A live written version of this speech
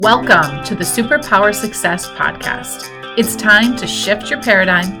Welcome to the Superpower Success Podcast. It's time to shift your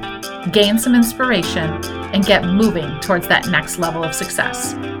paradigm, gain some inspiration, and get moving towards that next level of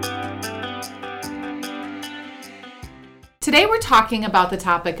success. Today we're talking about the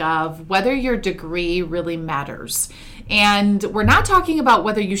topic of whether your degree really matters. And we're not talking about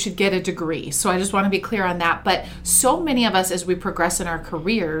whether you should get a degree. So I just want to be clear on that. But so many of us, as we progress in our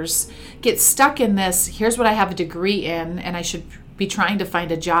careers, get stuck in this, here's what I have a degree in, and I should be trying to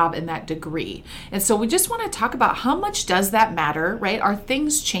find a job in that degree. And so we just want to talk about how much does that matter, right? Are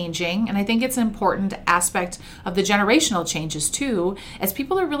things changing? And I think it's an important aspect of the generational changes too, as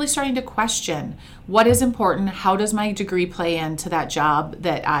people are really starting to question what is important, how does my degree play into that job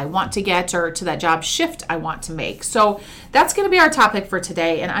that I want to get or to that job shift I want to make. So that's going to be our topic for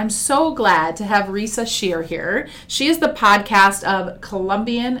today. And I'm so glad to have Risa Shear here. She is the podcast of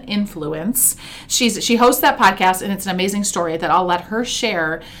Colombian Influence. She hosts that podcast, and it's an amazing story that I'll let her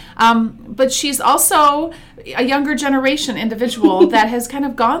share. But she's also a younger generation individual that has kind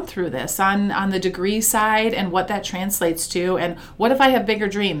of gone through this on the degree side and what that translates to, and what if I have bigger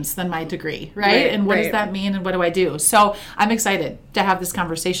dreams than my degree, right? And what does that mean, and what do I do? So I'm excited to have this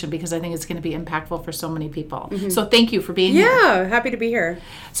conversation because I think it's going to be impactful for so many people. Mm-hmm. So thank you for being here. Yeah, happy to be here.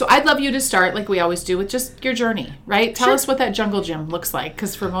 So I'd love you to start, like we always do, with just your journey, right? Tell us what that jungle gym looks like,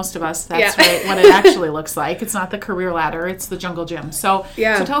 because for most of us, that's what it actually looks like. It's not the career ladder, it's the jungle gym. So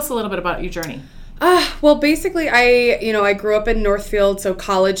tell us a little bit about your journey. Well, basically, I grew up in Northfield, so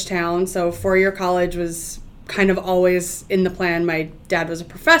college town. So four-year college was kind of always in the plan. My dad was a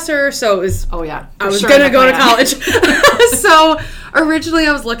professor, so it was. Oh yeah, I was going to go to college. So originally,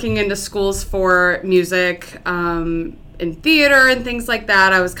 I was looking into schools for music, and theater and things like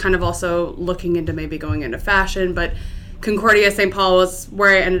that. I was kind of also looking into maybe going into fashion, but Concordia St. Paul was where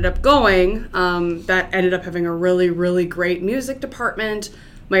I ended up going. That ended up having a really, really great music department.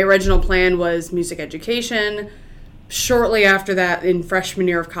 My original plan was music education. Shortly after that, in freshman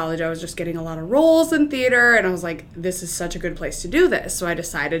year of college, I was just getting a lot of roles in theater, and I was like, this is such a good place to do this. So I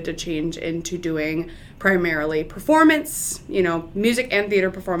decided to change into doing primarily performance. Music and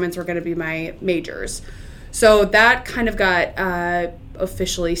theater performance were going to be my majors. So that kind of got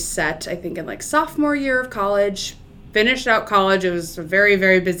officially set, I think, in like sophomore year of college. Finished out college. It was a very,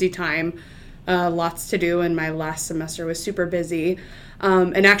 very busy time. Lots to do, and my last semester was super busy.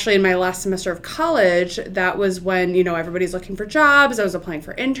 And actually, in my last semester of college, that was when, everybody's looking for jobs. I was applying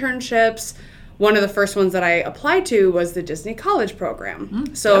for internships. One of the first ones that I applied to was the Disney College Program.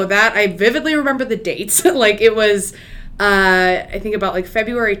 That, I vividly remember the dates. Like, it was, I think about like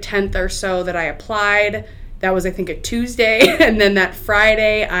February 10th or so that I applied. That was, I think, a Tuesday. And then that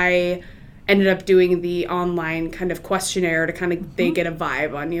Friday, I ended up doing the online kind of questionnaire to kind of, they get a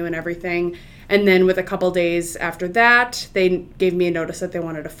vibe on you and everything. And then with a couple days after that, they gave me a notice that they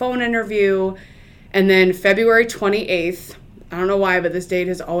wanted a phone interview. And then February 28th, I don't know why, but this date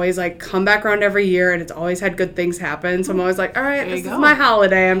has always like come back around every year, and it's always had good things happen. So I'm always like, all right, this is my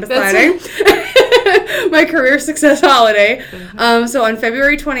holiday. I'm deciding. My career success holiday. So on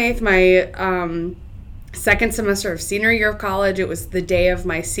February 28th, my second semester of senior year of college, it was the day of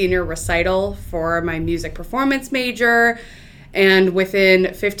my senior recital for my music performance major. And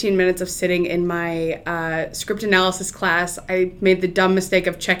within 15 minutes of sitting in my script analysis class, I made the dumb mistake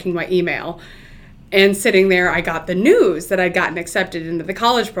of checking my email. And sitting there, I got the news that I'd gotten accepted into the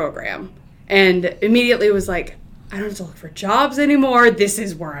college program. And immediately was like, I don't have to look for jobs anymore. This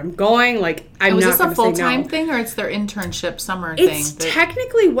is where I'm going. Like, I'm not going to say no. Was this a full-time thing, or it's their internship summer thing? It's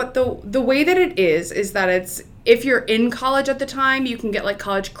technically what the way that it is that it's, if you're in college at the time, you can get like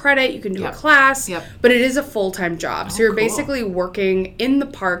college credit, you can do a class, but it is a full-time job. So you're basically working in the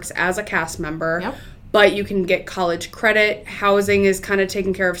parks as a cast member, but you can get college credit. Housing is kind of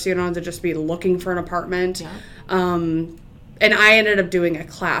taken care of, so you don't have to just be looking for an apartment. And I ended up doing a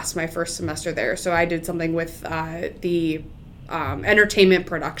class my first semester there. So I did something with the entertainment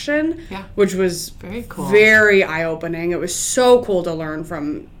production, which was very cool, very eye-opening. It was so cool to learn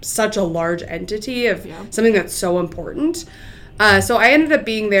from such a large entity of something that's so important. So I ended up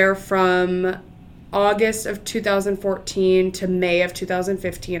being there from August of 2014 to May of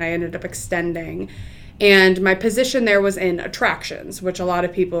 2015. I ended up extending. And my position there was in attractions, which a lot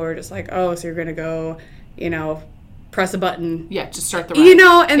of people were just like, oh, so you're going to go, press a button. Yeah, just start the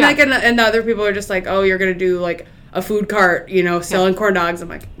ride. And other people are just like, oh, you're going to do like a food cart, selling corn dogs. I'm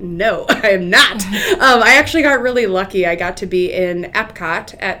like, no, I am not. I actually got really lucky. I got to be in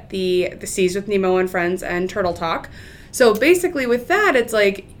Epcot at the Seas with Nemo and Friends and Turtle Talk. So basically with that, it's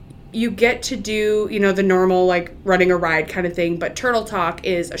like you get to do, the normal, like, running a ride kind of thing, but Turtle Talk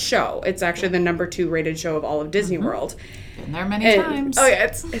is a show. It's actually the number 2 rated show of all of Disney World. Been there many times. Oh yeah,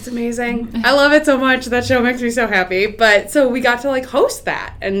 it's amazing. I love it so much. That show makes me so happy. But so we got to like host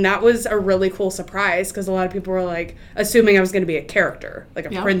that, and that was a really cool surprise because a lot of people were like assuming I was going to be a character, like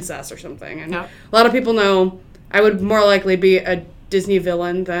a princess or something. And a lot of people know I would more likely be a Disney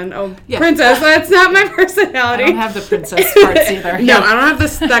villain than princess. That's not my personality. I don't have the princess parts either. No, I don't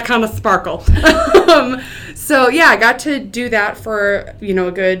have that kind of sparkle. So yeah, I got to do that for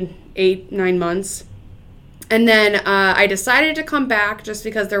a good 8-9 months. And then I decided to come back just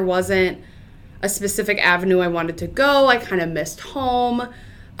because there wasn't a specific avenue I wanted to go. I kind of missed home.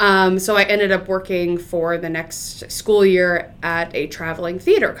 So I ended up working for the next school year at a traveling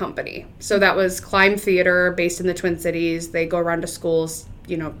theater company. So that was Climb Theater, based in the Twin Cities. They go around to schools,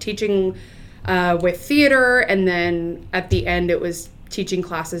 teaching with theater. And then at the end, it was teaching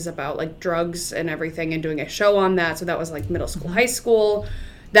classes about like drugs and everything and doing a show on that. So that was like middle school, high school.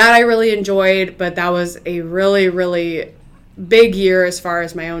 That I really enjoyed, but that was a really, really big year as far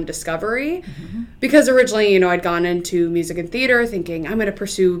as my own discovery. Because originally, I'd gone into music and theater thinking I'm going to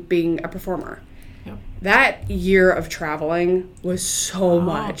pursue being a performer. Yep. That year of traveling was so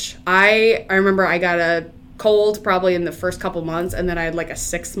much. I remember I got a cold probably in the first couple months, and then I had like a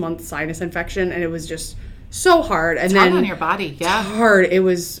 6-month sinus infection, and it was just so hard. And it's hard on your body, yeah. It's hard. It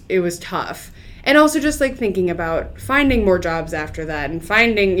was tough. And also just like thinking about finding more jobs after that and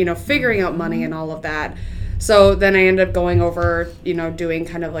finding, figuring out money and all of that. So then I ended up going over, doing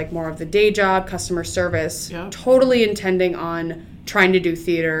kind of like more of the day job, customer service, totally intending on trying to do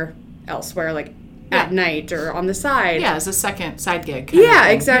theater elsewhere, like at night or on the side. Yeah, as a second side gig. Yeah,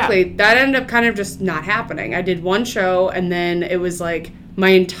 exactly. Yeah. That ended up kind of just not happening. I did one show, and then it was like my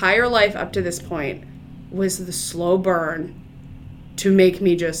entire life up to this point was the slow burn to make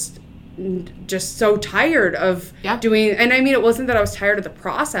me just so tired of doing. And I mean, it wasn't that I was tired of the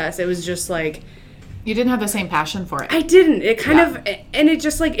process. It was just like, you didn't have the same passion for it. I didn't. It kind of, and it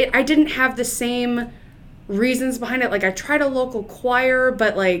just like, I didn't have the same reasons behind it. Like, I tried a local choir,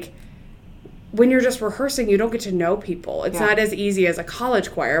 but like, when you're just rehearsing, you don't get to know people. It's not as easy as a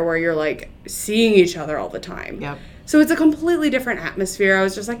college choir where you're like seeing each other all the time. Yep. So it's a completely different atmosphere. I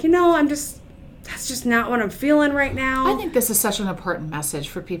was just like, that's just not what I'm feeling right now. I think this is such an important message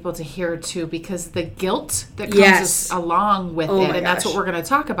for people to hear too, because the guilt that comes along with it, and that's what we're going to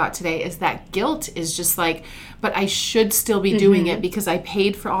talk about today, is that guilt is just like, but I should still be doing it because I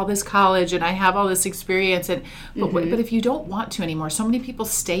paid for all this college and I have all this experience. And but if you don't want to anymore, so many people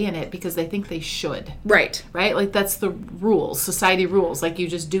stay in it because they think they should. Right. Right? Like that's the rules, society rules. Like you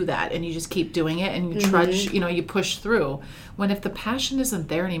just do that and you just keep doing it and you trudge, you push through. When if the passion isn't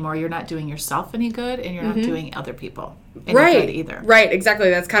there anymore, you're not doing yourself any good and you're not doing other people any good either. Right, exactly.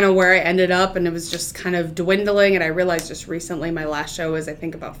 That's kind of where I ended up, and it was just kind of dwindling. And I realized just recently my last show was, I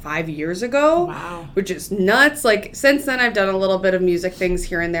think, about 5 years ago. Wow. Which is nuts. Like, since then I've done a little bit of music things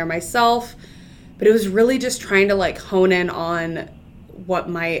here and there myself, but it was really just trying to like hone in on what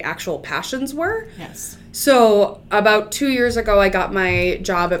my actual passions were. Yes. So about 2 years ago, I got my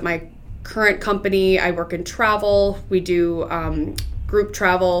job at my current company. I work in travel. We do group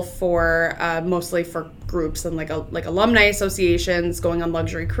travel for mostly for groups and like alumni associations, going on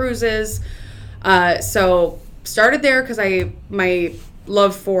luxury cruises. So started there because my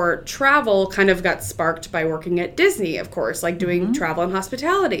love for travel kind of got sparked by working at Disney, of course, like doing travel and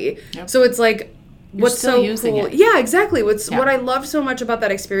hospitality. Yep. So it's like, what's so cool? Yeah, exactly. What I love so much about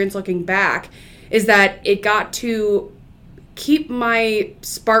that experience looking back is that it got to keep my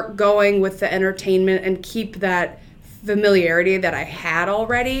spark going with the entertainment and keep that familiarity that I had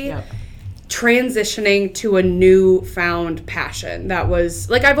already, transitioning to a newfound passion. That was,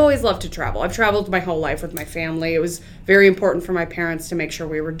 like, I've always loved to travel. I've traveled my whole life with my family. It was very important for my parents to make sure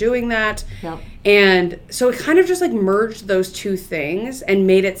we were doing that. Yep. And so it kind of just, like, merged those two things and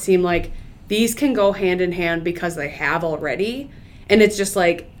made it seem like these can go hand in hand because they have already. And it's just,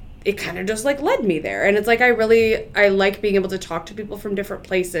 like, it kind of just like led me there. And it's like, I like being able to talk to people from different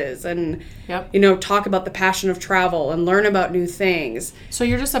places and, talk about the passion of travel and learn about new things. So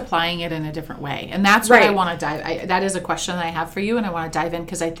you're just applying it in a different way. And that's what I want to that is a question that I have for you. And I want to dive in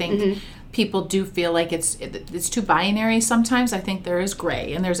because I think people do feel like it's too binary sometimes. I think there is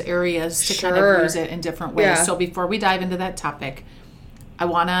gray and there's areas to kind of use it in different ways. Yeah. So before we dive into that topic, I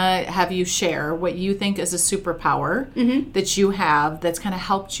want to have you share what you think is a superpower that you have that's kind of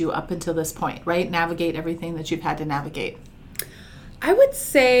helped you up until this point, right? Navigate everything that you've had to navigate. I would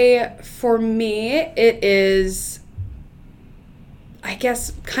say for me, it is, I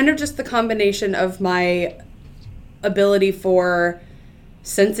guess, kind of just the combination of my ability for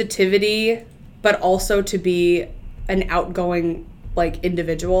sensitivity, but also to be an outgoing, like,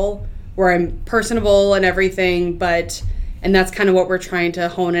 individual where I'm personable and everything, but And that's kind of what we're trying to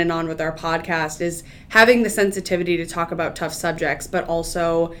hone in on with our podcast, is having the sensitivity to talk about tough subjects, but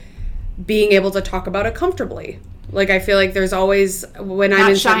also being able to talk about it comfortably. Like, I feel like there's always, when I'm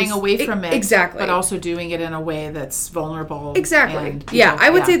not shying away from it, exactly, but also doing it in a way that's vulnerable. Exactly. Yeah, I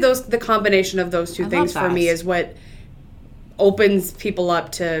would say the combination of those two things for me is what opens people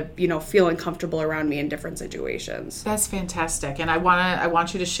up to, feeling comfortable around me in different situations. That's fantastic. And I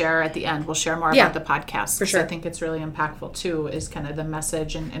want you to share at the end. We'll share more about the podcast. For sure. I think it's really impactful too, is kind of the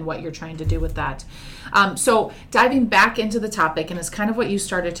message and what you're trying to do with that. So diving back into the topic, and it's kind of what you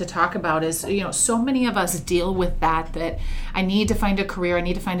started to talk about, is, so many of us deal with that I need to find a career, I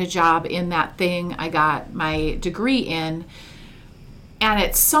need to find a job in that thing I got my degree in. And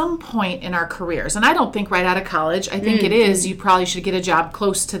at some point in our careers, and I don't think right out of college, I think it is, you probably should get a job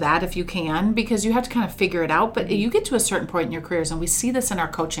close to that if you can, because you have to kind of figure it out. But you get to a certain point in your careers, and we see this in our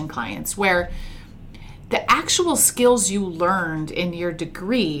coaching clients, where the actual skills you learned in your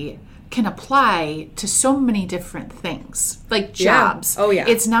degree can apply to so many different things, like jobs. Yeah. Oh, yeah.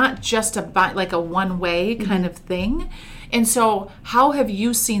 It's not just a one-way kind of thing. And so how have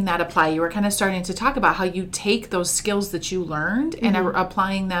you seen that apply? You were kind of starting to talk about how you take those skills that you learned and are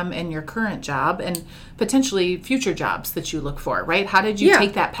applying them in your current job and potentially future jobs that you look for, right? How did you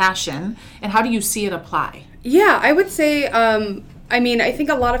take that passion, and how do you see it apply? Yeah, I would say, I think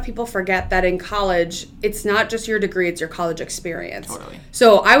a lot of people forget that in college, it's not just your degree, it's your college experience. Totally.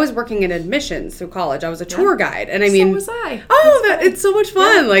 So I was working in admissions through college. I was a tour guide. And so was I. Oh, it's so much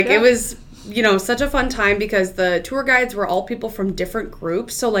fun. It was, such a fun time, because the tour guides were all people from different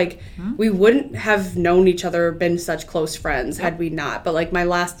groups. So, we wouldn't have known each other, been such close friends had we not. But, my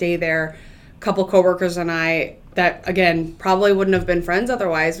last day there, a couple coworkers and I, that, again, probably wouldn't have been friends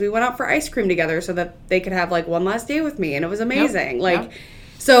otherwise, we went out for ice cream together so that they could have, one last day with me. And it was amazing.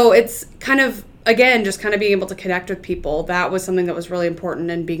 So it's kind of, again, just kind of being able to connect with people. That was something that was really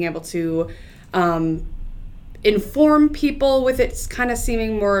important, and being able to inform people with it kind of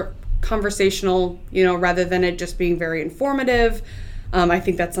seeming more conversational, rather than it just being very informative. I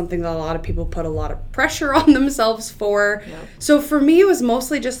think that's something that a lot of people put a lot of pressure on themselves for. Yep. So for me, it was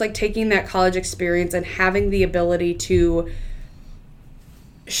mostly just taking that college experience and having the ability to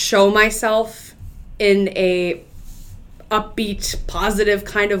show myself in a upbeat, positive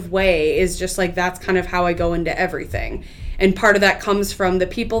kind of way is just that's kind of how I go into everything. And part of that comes from the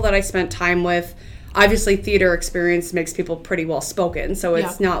people that I spent time with. Obviously, theater experience makes people pretty well spoken, so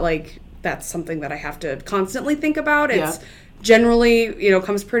it's not that's something that I have to constantly think about. It's generally,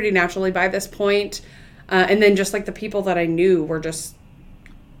 comes pretty naturally by this point. And then just the people that I knew were just,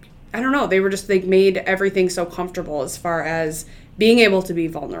 I don't know, they made everything so comfortable as far as being able to be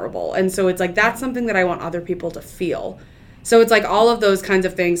vulnerable. And so it's that's something that I want other people to feel. So it's all of those kinds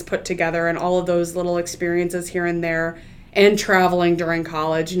of things put together, and all of those little experiences here and there, and traveling during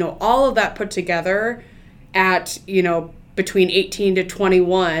college, all of that put together at, between 18 to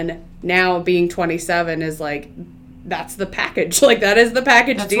 21, now being 27 is that's the package. That is the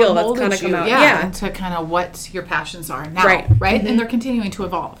package deal that's kind of come out. Yeah, into kind of what your passions are now, right? Mm-hmm. And they're continuing to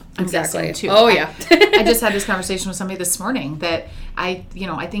evolve. Exactly. Too. Oh, yeah. I just had this conversation with somebody this morning that I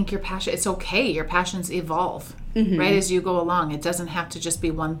think your passion, it's okay. Your passions evolve. Right, as you go along. It doesn't have to just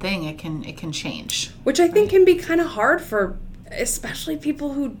be one thing. It can change. Which I think can be kind of hard for especially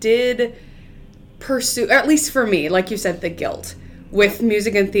people who did pursue, or at least for me, like you said, the guilt with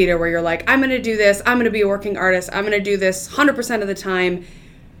music and theater, where you're I'm going to do this, I'm going to be a working artist, I'm going to do this 100% of the time.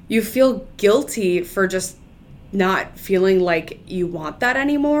 You feel guilty for just not feeling like you want that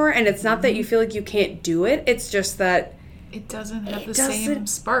anymore. And it's not that you feel like you can't do it. It's just that it doesn't have the same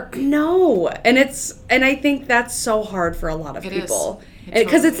spark. No. And I think that's so hard for a lot of people.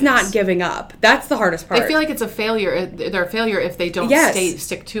 Because it's not giving up. That's the hardest part. I feel like it's a failure. They're a failure if they don't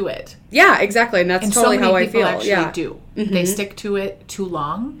stick to it. Yeah, exactly. And that's totally how I feel. Actually do. They stick to it too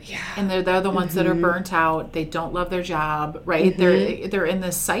long. Yeah. And they're the ones that are burnt out. They don't love their job, right? They're in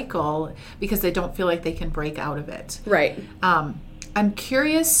this cycle because they don't feel like they can break out of it. Right. I'm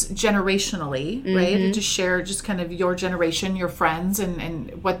curious generationally, right, to share just kind of your generation, your friends,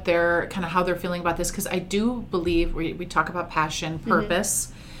 and what they're kind of how they're feeling about this, because I do believe we talk about passion,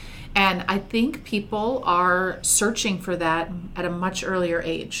 purpose, and I think people are searching for that at a much earlier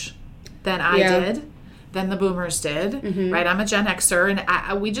age than I did, than the boomers did, right? I'm a Gen Xer,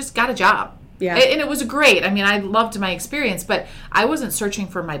 and we just got a job. Yeah. And it was great. I mean, I loved my experience, but I wasn't searching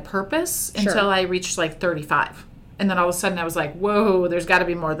for my purpose until I reached 35. And then all of a sudden I was like, whoa, there's got to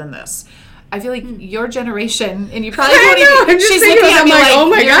be more than this. I feel like your generation, and you probably don't even, she's looking at me oh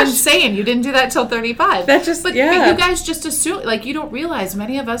my gosh, insane. You didn't do that till 35. That's just, but you guys just assume, you don't realize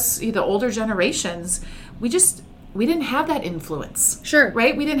many of us, the older generations, we just we didn't have that influence. Sure.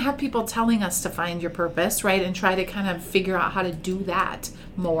 Right? We didn't have people telling us to find your purpose, right? And try to kind of figure out how to do that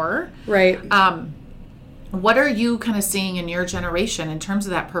more. Right. What are you kind of seeing in your generation in terms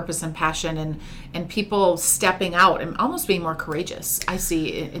of that purpose and passion and people stepping out and almost being more courageous, I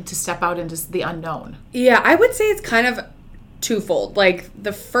see, to step out into the unknown? Yeah, I would say it's kind of twofold. Like,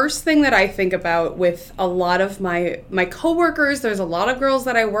 the first thing that I think about with a lot of my coworkers, there's a lot of girls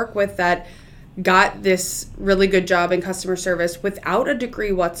that I work with that got this really good job in customer service without a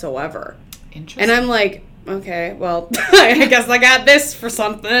degree whatsoever. Interesting. And I'm like, okay, well, I guess I got this for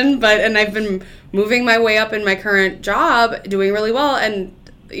something, and I've been moving my way up in my current job, doing really well, and,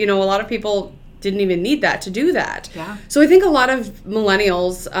 a lot of people didn't even need that to do that. Yeah. So I think a lot of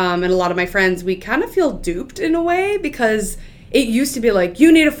millennials and a lot of my friends, we kind of feel duped in a way, because it used to be like,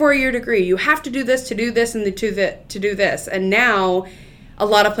 you need a 4-year degree, you have to do this to do this and to do this. And now a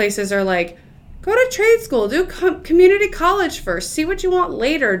lot of places are like, go to trade school, do community college first, see what you want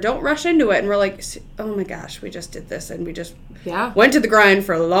later, don't rush into it. And we're like, oh my gosh, we just did this and we just went to the grind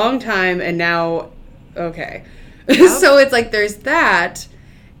for a long time, and now, okay. Yep. So it's like there's that.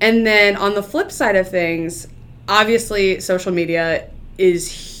 And then on the flip side of things, obviously social media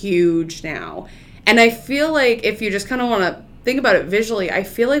is huge now. And I feel like if you just kind of want to think about it visually, I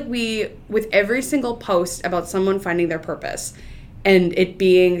feel like with every single post about someone finding their purpose and it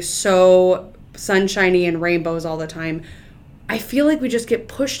being so sunshiny and rainbows all the time, I feel like we just get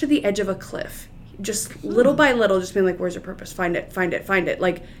pushed to the edge of a cliff, just little by little, just being like, where's your purpose? Find it.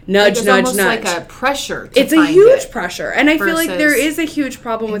 Like nudge, nudge, almost nudge. Like a pressure to it's a huge pressure. And I feel like there is a huge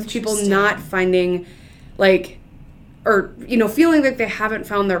problem with people not finding, like, or, feeling like they haven't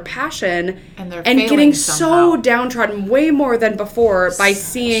found their passion and getting somehow. So downtrodden way more than before by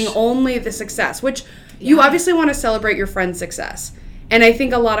seeing only the success, which you obviously want to celebrate your friend's success. And I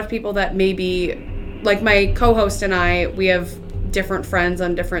think a lot of people that maybe, like my co-host and I, we have different friends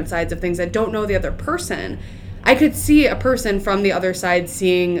on different sides of things that don't know the other person. I could see a person from the other side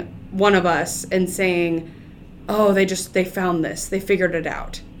seeing one of us and saying, oh, they found this. They figured it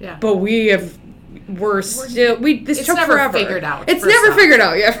out. Yeah. But this took forever. Figured out. It's never figured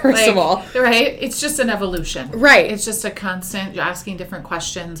out yet, first of all. Right? It's just an evolution. Right. It's just a constant asking different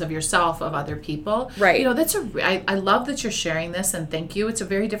questions of yourself, of other people. Right. I love that you're sharing this, and thank you. It's a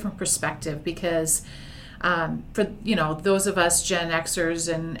very different perspective because for those of us Gen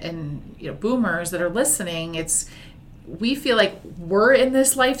Xers and boomers that are listening, we feel like we're in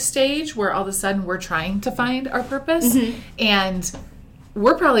this life stage where all of a sudden we're trying to find our purpose, and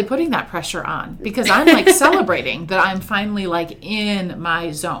we're probably putting that pressure on because I'm like celebrating that I'm finally like in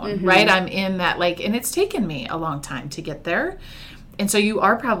my zone, right? I'm in that and it's taken me a long time to get there. And so you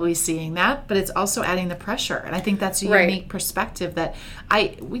are probably seeing that, but it's also adding the pressure. And I think that's a unique perspective that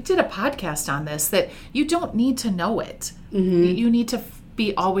we did a podcast on this, that you don't need to know it. You need to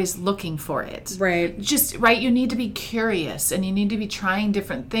be always looking for it. Right. You need to be curious and you need to be trying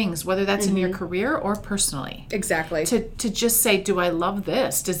different things, whether that's in your career or personally. Exactly. To just say, do I love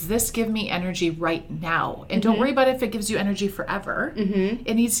this? Does this give me energy right now? And don't worry about if it gives you energy forever.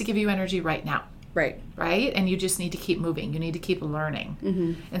 It needs to give you energy right now. Right. And you just need to keep moving. You need to keep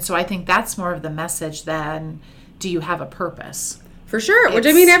learning. And so I think that's more of the message than, do you have a purpose? For sure. Which,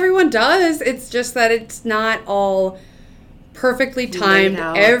 I mean, everyone does. It's just that it's not all perfectly timed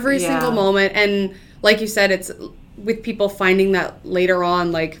every single moment. And like you said, it's with people finding that later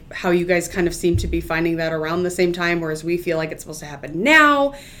on, like how you guys kind of seem to be finding that around the same time, whereas we feel like it's supposed to happen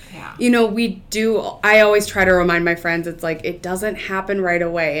now. I always try to remind my friends, it's like, it doesn't happen right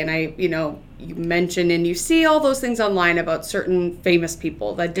away. And you mention and you see all those things online about certain famous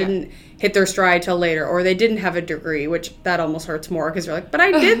people that didn't hit their stride till later, or they didn't have a degree, which that almost hurts more because you're like, but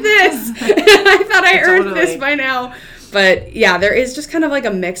I did this. I thought I earned this by now. But yeah, there is just kind of like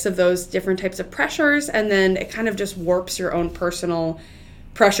a mix of those different types of pressures, and then it kind of just warps your own personal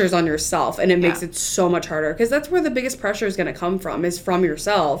pressures on yourself, and it makes it so much harder, because that's where the biggest pressure is going to come from, is from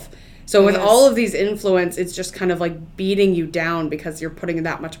yourself. So with all of these influence, it's just kind of like beating you down because you're putting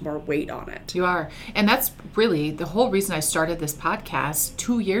that much more weight on it. You are. And that's really the whole reason I started this podcast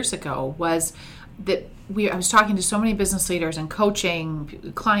 2 years ago, was that I was talking to so many business leaders and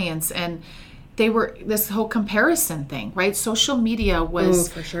coaching clients, and they were this whole comparison thing, right? Social media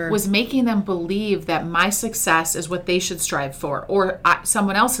was making them believe that my success is what they should strive for, or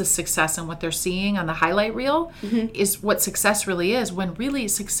someone else's success and what they're seeing on the highlight reel is what success really is, when really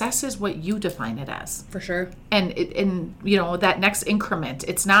success is what you define it as. For sure. And that next increment,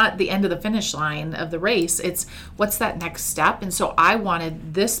 it's not the end of the finish line of the race, it's what's that next step. And so I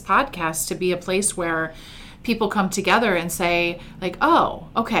wanted this podcast to be a place where people come together and say, like, oh,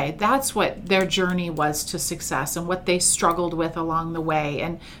 okay, that's what their journey was to success and what they struggled with along the way,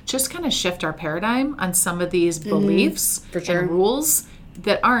 and just kind of shift our paradigm on some of these beliefs and rules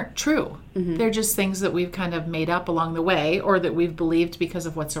that aren't true. They're just things that we've kind of made up along the way, or that we've believed because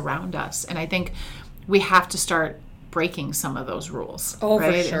of what's around us. And I think we have to start breaking some of those rules,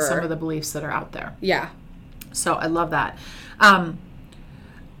 right? For sure. And some of the beliefs that are out there. Yeah. So I love that.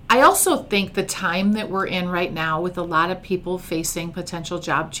 I also think the time that we're in right now, with a lot of people facing potential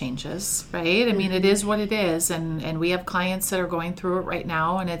job changes, right? I mean, it is what it is, and we have clients that are going through it right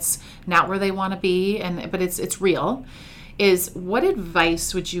now, and it's not where they want to be, but it's real. Is what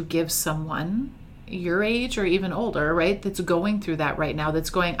advice would you give someone your age or even older, right, that's going through that right now, that's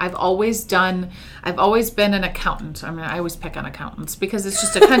going, I've always been an accountant. I mean, I always pick on accountants because it's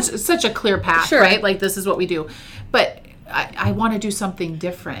just it's such a clear path, right? Like, this is what we do. But I want to do something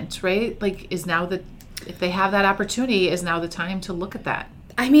different, right? Like, if they have that opportunity, is now the time to look at that?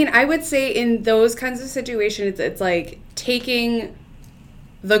 I mean, I would say in those kinds of situations, it's like taking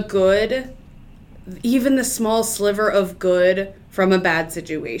the good, even the small sliver of good from a bad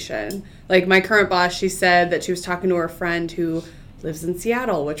situation. Like, my current boss, she said that she was talking to her friend who lives in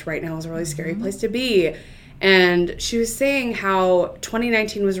Seattle, which right now is a really scary place to be. And she was saying how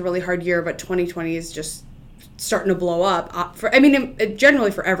 2019 was a really hard year, but 2020 is just starting to blow up.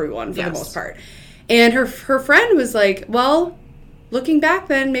 Generally for everyone, for the most part. And her friend was like, well, looking back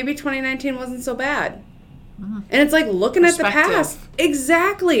then, maybe 2019 wasn't so bad. And it's like looking at the past.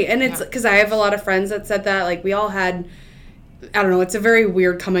 Exactly. And it's because I have a lot of friends that said that. Like, we all had, I don't know, it's a very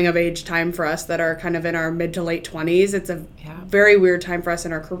weird coming of age time for us that are kind of in our mid to late 20s. It's a very weird time for us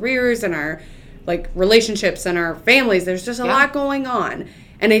in our careers and our like relationships and our families. There's just a lot going on.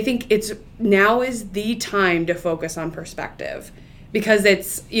 And I think now is the time to focus on perspective, because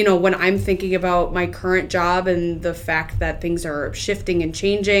it's, when I'm thinking about my current job and the fact that things are shifting and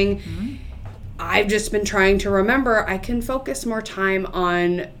changing, I've just been trying to remember I can focus more time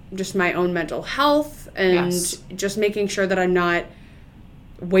on just my own mental health and just making sure that I'm not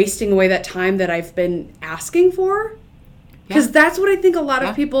wasting away that time that I've been asking for. Because that's what I think a lot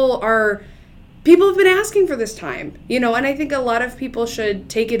of people have been asking for this time, and I think a lot of people should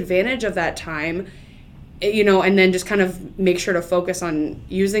take advantage of that time, and then just kind of make sure to focus on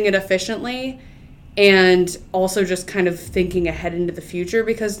using it efficiently. And also just kind of thinking ahead into the future,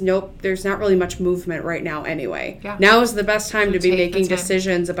 because there's not really much movement right now anyway. Now is the best time to be making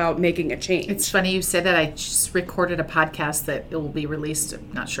decisions about making a change. It's funny you said that. I just recorded a podcast that it will be released,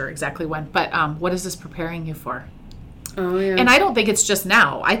 I'm not sure exactly when, but what is this preparing you for? Oh, yeah. And I don't think it's just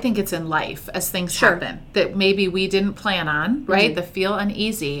now. I think it's in life as things happen that maybe we didn't plan on, right? The feel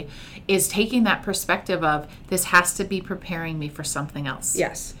uneasy is taking that perspective of, this has to be preparing me for something else.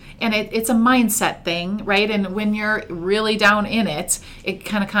 Yes. And it's a mindset thing, right? And when you're really down in it, it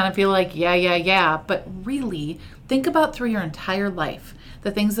kind of feel like, yeah. But really, think about through your entire life,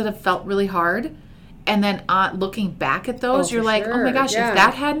 the things that have felt really hard. And then looking back at those, you're like, oh my gosh, if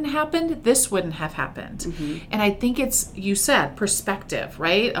that hadn't happened, this wouldn't have happened. And I think it's, you said, perspective,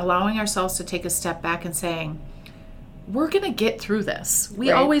 right? Allowing ourselves to take a step back and saying, we're going to get through this. We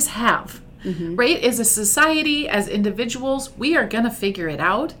always have, right? As a society, as individuals, we are going to figure it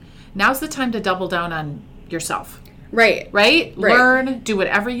out. Now's the time to double down on yourself. Right. Learn, do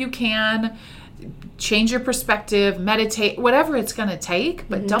whatever you can, change your perspective, meditate, whatever it's going to take,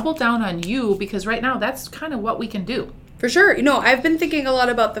 but double down on you, because right now that's kind of what we can do. For sure. I've been thinking a lot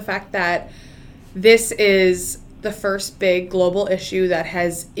about the fact that this is the first big global issue that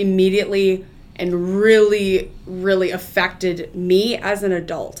has immediately and really, really affected me as an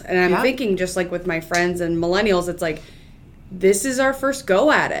adult. And I'm thinking, just like with my friends and millennials, it's like, this is our first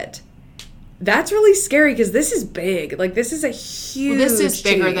go at it. That's really scary, because this is big. Like, this is a huge this is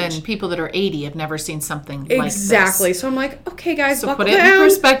bigger change. than people that are 80 have never seen something like this. Exactly. So I'm like, okay, guys, so put it in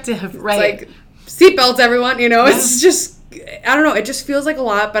perspective, right? It's like, seatbelts, everyone. It's just, I don't know. It just feels like a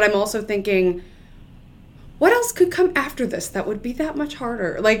lot, but I'm also thinking, what else could come after this that would be that much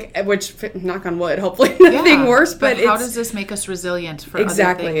harder? Like, which, knock on wood, hopefully nothing worse. But how does this make us resilient for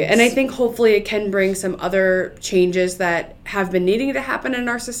exactly other things? And I think hopefully it can bring some other changes that have been needing to happen in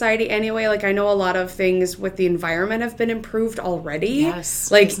our society anyway. Like, I know a lot of things with the environment have been improved already.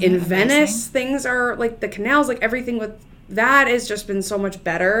 Yes. Like, in Venice, things are, like, the canals, like, everything with that has just been so much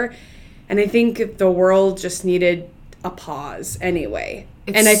better. And I think the world just needed a pause anyway.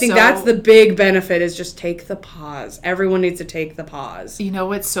 And I think that's the big benefit, is just take the pause. Everyone needs to take the pause.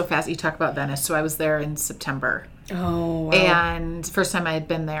 It's so fast. You talk about Venice. So I was there in September. Oh, wow. And first time I had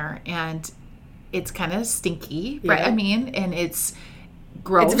been there. And it's kind of stinky, right? I mean, and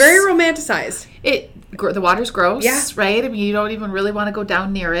gross. It's very romanticized. The water's gross, yeah. right? I mean, you don't even really want to go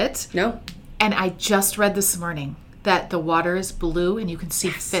down near it. No. And I just read this morning that the water is blue and you can see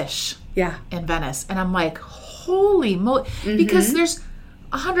fish in Venice. And I'm like, holy moly. Because there's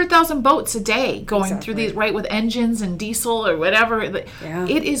 100,000 boats a day going through these, right, with engines and diesel or whatever. Yeah.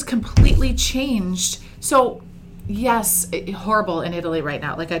 It is completely changed. So, yes, horrible in Italy right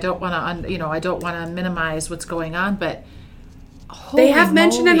now. Like, I don't want to minimize what's going on, but they have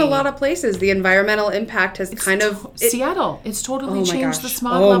mentioned in a lot of places the environmental impact has Seattle. It's totally changed the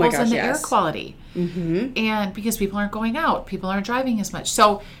smog levels and the air quality. And because people aren't going out, people aren't driving as much.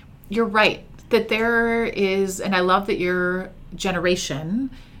 So you're right that there is, and I love that your generation,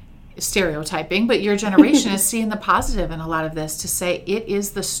 stereotyping, but your generation is seeing the positive in a lot of this, to say it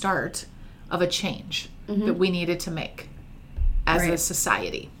is the start of a change that we needed to make as a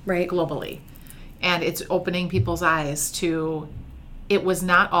society, globally. And it's opening people's eyes to, it was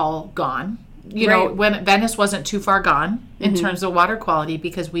not all gone. You know, when Venice wasn't too far gone in terms of water quality,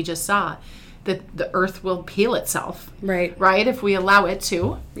 because we just saw that the earth will heal itself. Right, if we allow it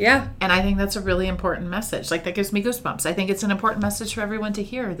to. Yeah. And I think that's a really important message. Like, that gives me goosebumps. I think it's an important message for everyone to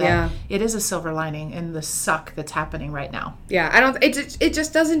hear, that it is a silver lining in the suck that's happening right now. Yeah, it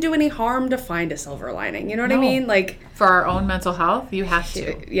just doesn't do any harm to find a silver lining. You know what I mean? Like, for our own mental health, you have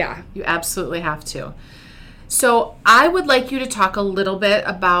to. Yeah. You absolutely have to. So I would like you to talk a little bit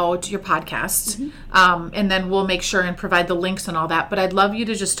about your podcast, and then we'll make sure and provide the links and all that. But I'd love you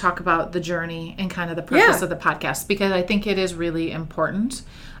to just talk about the journey and kind of the purpose of the podcast, because I think it is really important.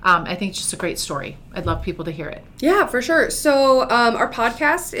 I think it's just a great story. I'd love people to hear it. Yeah, for sure. So our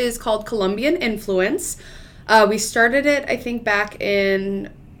podcast is called Colombian Influence. We started it, I think, back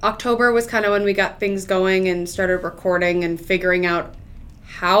in October was kind of when we got things going and started recording and figuring out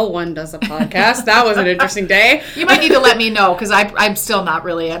how one does a podcast. That was an interesting day. You might need to let me know, because I'm still not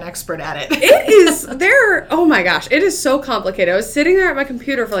really an expert at it. It is there. Oh my gosh. It is so complicated. I was sitting there at my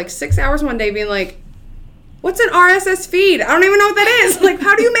computer for like 6 hours one day being like, what's an RSS feed? I don't even know what that is. Like,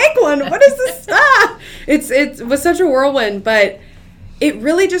 how do you make one? What is this stuff? It was such a whirlwind, but it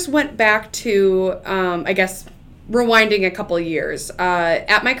really just went back to, I guess, rewinding a couple of years.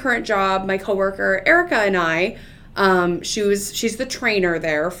 At my current job, my coworker, Erica, and I, she's the trainer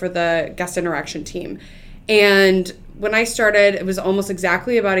there for the guest interaction team. And when I started, it was almost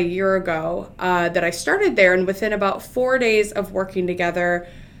exactly about a year ago that I started there. And within about 4 days of working together,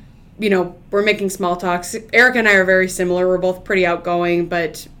 you know, we're making small talks. Erica and I are very similar. We're both pretty outgoing,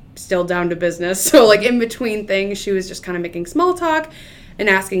 but still down to business. So like in between things, she was just kind of making small talk and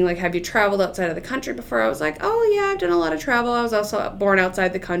asking, like, have you traveled outside of the country before? I was like, oh, yeah, I've done a lot of travel. I was also born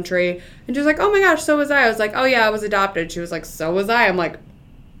outside the country. And she was like, oh, my gosh, so was I. I was like, oh, yeah, I was adopted. She was like, so was I. I'm like,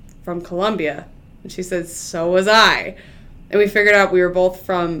 from Colombia. And she said, so was I. And we figured out we were both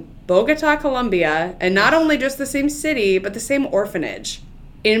from Bogota, Colombia, and not only just the same city, but the same orphanage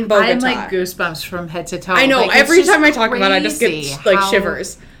in Bogota. I'm like goosebumps from head to toe. I know. Like, every time I talk about it, I just get like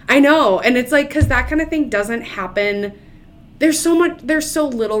shivers. I know. And it's like, because that kind of thing doesn't happen. There's so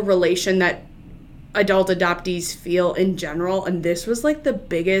little relation that adult adoptees feel in general. And this was like the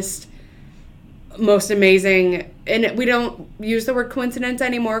biggest, most amazing, and we don't use the word coincidence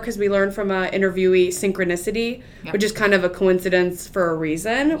anymore because we learned from an interviewee synchronicity, which is kind of a coincidence for a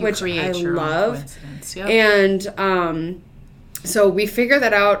reason, which I love. And so we figured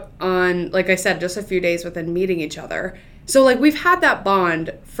that out on, like I said, just a few days within meeting each other. So like we've had that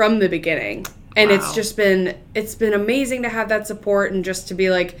bond from the beginning. And it's been amazing to have that support and just to be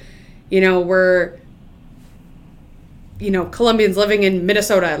like, you know, we're, you know, Colombians living in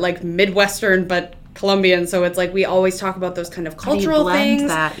Minnesota, like Midwestern, but Colombian. So it's like we always talk about those kind of cultural things.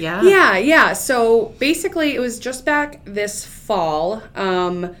 That, yeah. So basically it was just back this fall.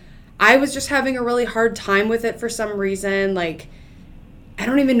 I was just having a really hard time with it for some reason. Like, I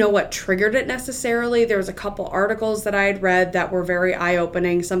don't even know what triggered it necessarily. There was a couple articles that I had read that were very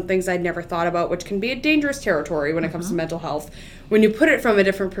eye-opening, some things I'd never thought about, which can be a dangerous territory when it comes to mental health. When you put it from a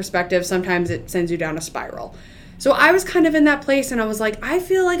different perspective, sometimes it sends you down a spiral. So I was kind of in that place, and I was like, I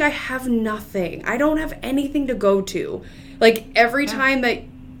feel like I have nothing. I don't have anything to go to. Like, every time that,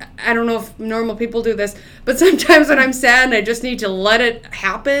 I don't know if normal people do this, but sometimes when I'm sad and I just need to let it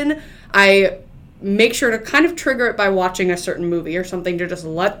happen, I make sure to kind of trigger it by watching a certain movie or something to just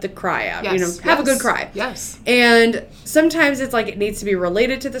let the cry out, have a good cry. Yes. And sometimes it's like it needs to be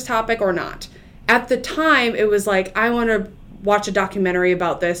related to this topic or not. At the time, it was like, I want to watch a documentary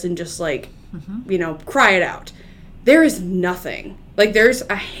about this and just like, cry it out. There is nothing. Like, there's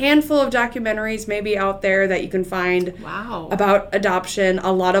a handful of documentaries maybe out there that you can find about adoption,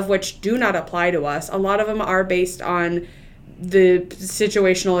 a lot of which do not apply to us. A lot of them are based on the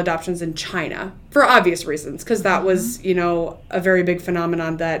situational adoptions in China for obvious reasons, because that was, you know, a very big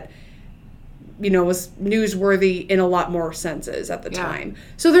phenomenon that, you know, was newsworthy in a lot more senses at the time.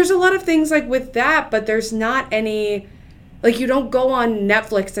 So there's a lot of things like with that, but there's not any, like, you don't go on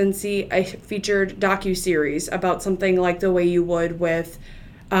Netflix and see a featured docuseries about something like the way you would with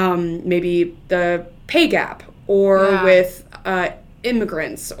maybe the pay gap or with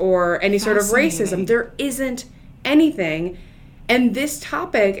immigrants or any sort of racism. There isn't anything. And this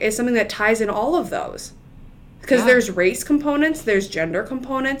topic is something that ties in all of those. Because there's race components, there's gender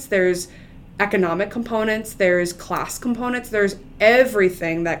components, there's economic components, there's class components, there's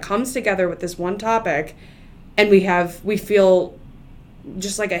everything that comes together with this one topic. And we feel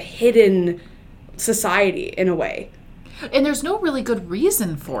just like a hidden society in a way. And there's no really good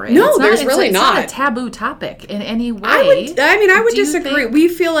reason for it. No, there's really not. It's not a taboo topic in any way. I would disagree. We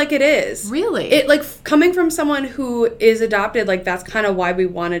feel like it is. Really? It, like, coming from someone who is adopted, like, that's kind of why we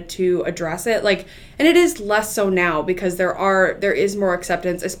wanted to address it. Like, and it is less so now because there is more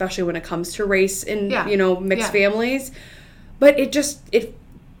acceptance, especially when it comes to race in, you know, mixed families. But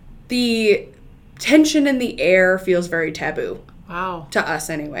the tension in the air feels very taboo. Wow. To us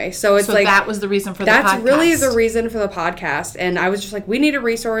anyway. So it's like... that was the reason for the podcast. That's really the reason for the podcast. And I was just like, we need a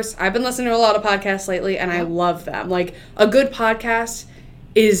resource. I've been listening to a lot of podcasts lately, and I love them. Like, a good podcast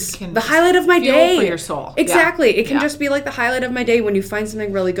is the highlight of my day. For your soul. Exactly. It can just be like the highlight of my day when you find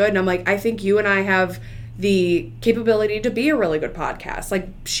something really good. And I'm like, I think you and I have the capability to be a really good podcast. Like,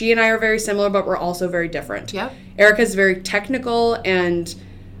 she and I are very similar, but we're also very different. Yep. Erica's very technical and,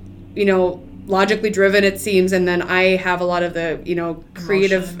 you know, logically driven, it seems, and then I have a lot of the, you know,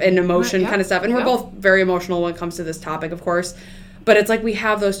 creative and emotion kind of stuff, and we're both very emotional when it comes to this topic, of course, but it's like we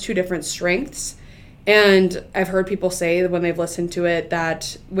have those two different strengths. And I've heard people say that when they've listened to it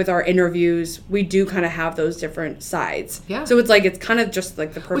that with our interviews we do kind of have those different sides. So it's like, it's kind of just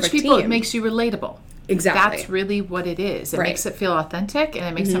like the perfect team. It makes you relatable. Exactly. That's really what it is. It makes it feel authentic, and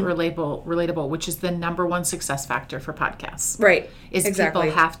it makes it relatable, which is the number one success factor for podcasts. Right. Is people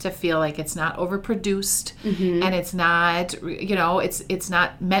have to feel like it's not overproduced, and it's not, you know, it's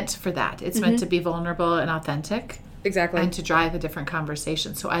not meant for that. It's meant to be vulnerable and authentic. Exactly. And to drive a different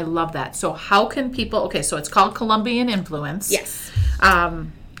conversation. So I love that. So how can people, so it's called Colombian Influence. Yes.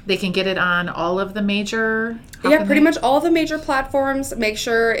 They can get it on all of the major... pretty much all the major platforms. Make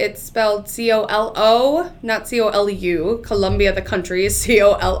sure it's spelled C-O-L-O, not C-O-L-U. Colombia, the country, is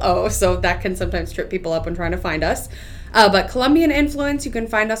C-O-L-O, so that can sometimes trip people up when trying to find us. But Colombian Influence, you can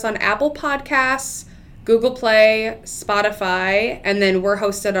find us on Apple Podcasts, Google Play, Spotify, and then we're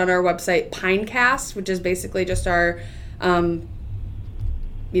hosted on our website, Pinecast, which is basically just our...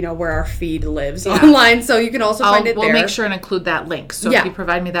 you know, where our feed lives online. So you can also find it there. We'll make sure and include that link. So if you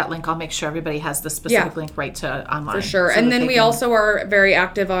provide me that link, I'll make sure everybody has the specific link right to online. For sure. And then we also are very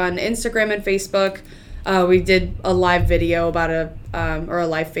active on Instagram and Facebook. We did a live video about or a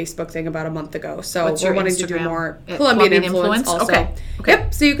live Facebook thing about a month ago. So we're wanting to do more Colombian Influence also. Okay.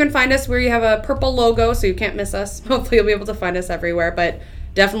 Yep. So you can find us where you have a purple logo, so you can't miss us. Hopefully you'll be able to find us everywhere. But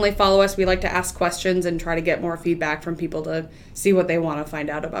definitely follow us. We like to ask questions and try to get more feedback from people to see what they want to find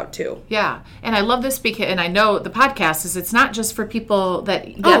out about too. Yeah. And I love this because, and I know the podcast is, it's not just for people that,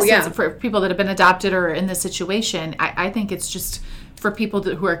 it's for people that have been adopted or in this situation. I think it's just for people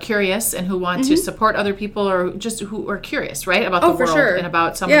who are curious and who want to support other people or just who are curious, right? About the world and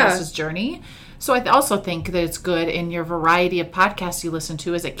about someone else's journey. So I also think that it's good in your variety of podcasts you listen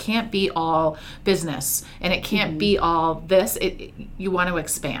to is it can't be all business and it can't be all this. You want to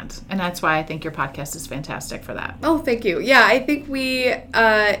expand. And that's why I think your podcast is fantastic for that. Oh, thank you. Yeah, I think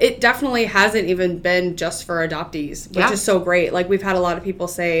it definitely hasn't even been just for adoptees, which is so great. Like, we've had a lot of people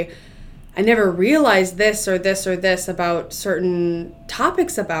say, I never realized this or this or this about certain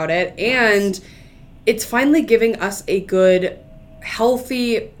topics about it. And it's finally giving us a good,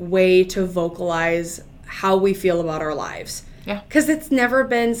 healthy way to vocalize how we feel about our lives. Yeah. Because it's never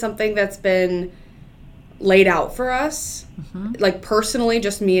been something that's been laid out for us. Like, personally,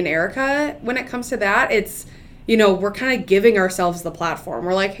 just me and Erica, when it comes to that, it's, you know, we're kind of giving ourselves the platform.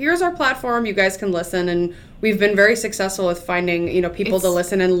 We're like, here's our platform, you guys can listen. And we've been very successful with finding, you know, people to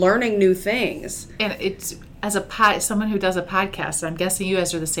listen and learning new things. And it's, as someone who does a podcast, I'm guessing you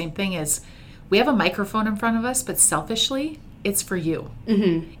guys are the same thing, is we have a microphone in front of us, but selfishly, it's for you.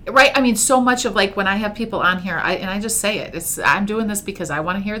 Right? I mean, so much of, like, when I have people on here, I just say it. I'm doing this because I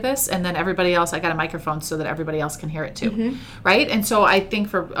want to hear this, and then everybody else, I got a microphone so that everybody else can hear it too. Right? And so I think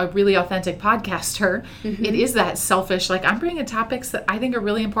for a really authentic podcaster, it is that selfish, like, I'm bringing topics that I think are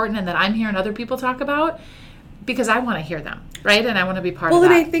really important and that I'm hearing other people talk about. because I want to hear them, right? And I want to be part of that.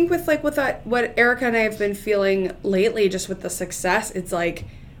 Well, and I think with what Erica and I have been feeling lately, just with the success, it's like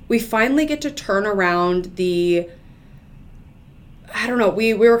we finally get to turn around I don't know,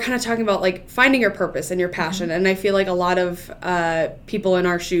 we were kind of talking about like finding your purpose and your passion. Mm-hmm. And I feel like a lot of people in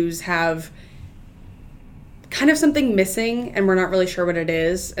our shoes have kind of something missing and we're not really sure what it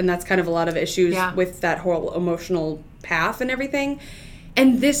is. And that's kind of a lot of issues with that whole emotional path and everything.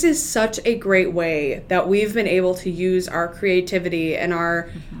 And this is such a great way that we've been able to use our creativity and our,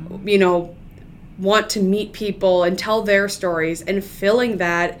 want to meet people and tell their stories and filling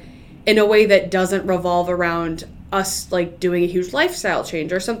that in a way that doesn't revolve around us like doing a huge lifestyle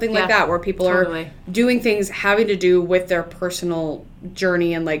change or something like that, where people are doing things having to do with their personal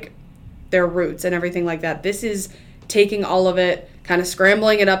journey and like their roots and everything like that. This is taking all of it, kind of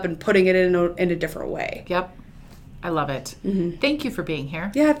scrambling it up and putting it in a different way. Yep. I love it. Mm-hmm. Thank you for being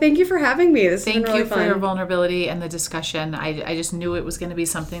here. Yeah, thank you for having me. This has been really fun. Thank you for your vulnerability and the discussion. I just knew it was going to be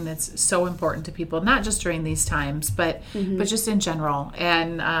something that's so important to people, not just during these times, but just in general.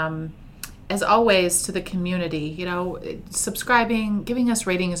 And as always, to the community, subscribing, giving us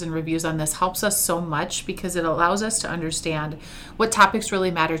ratings and reviews on this helps us so much because it allows us to understand what topics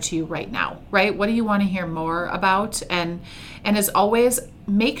really matter to you right now, right? What do you want to hear more about? And as always,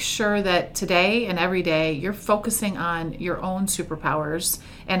 make sure that today and every day you're focusing on your own superpowers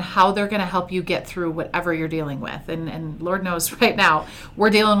and how they're going to help you get through whatever you're dealing with. And Lord knows right now we're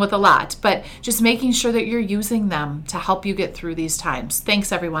dealing with a lot, but just making sure that you're using them to help you get through these times.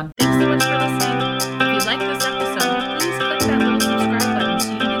 Thanks, everyone. Thanks so much for listening.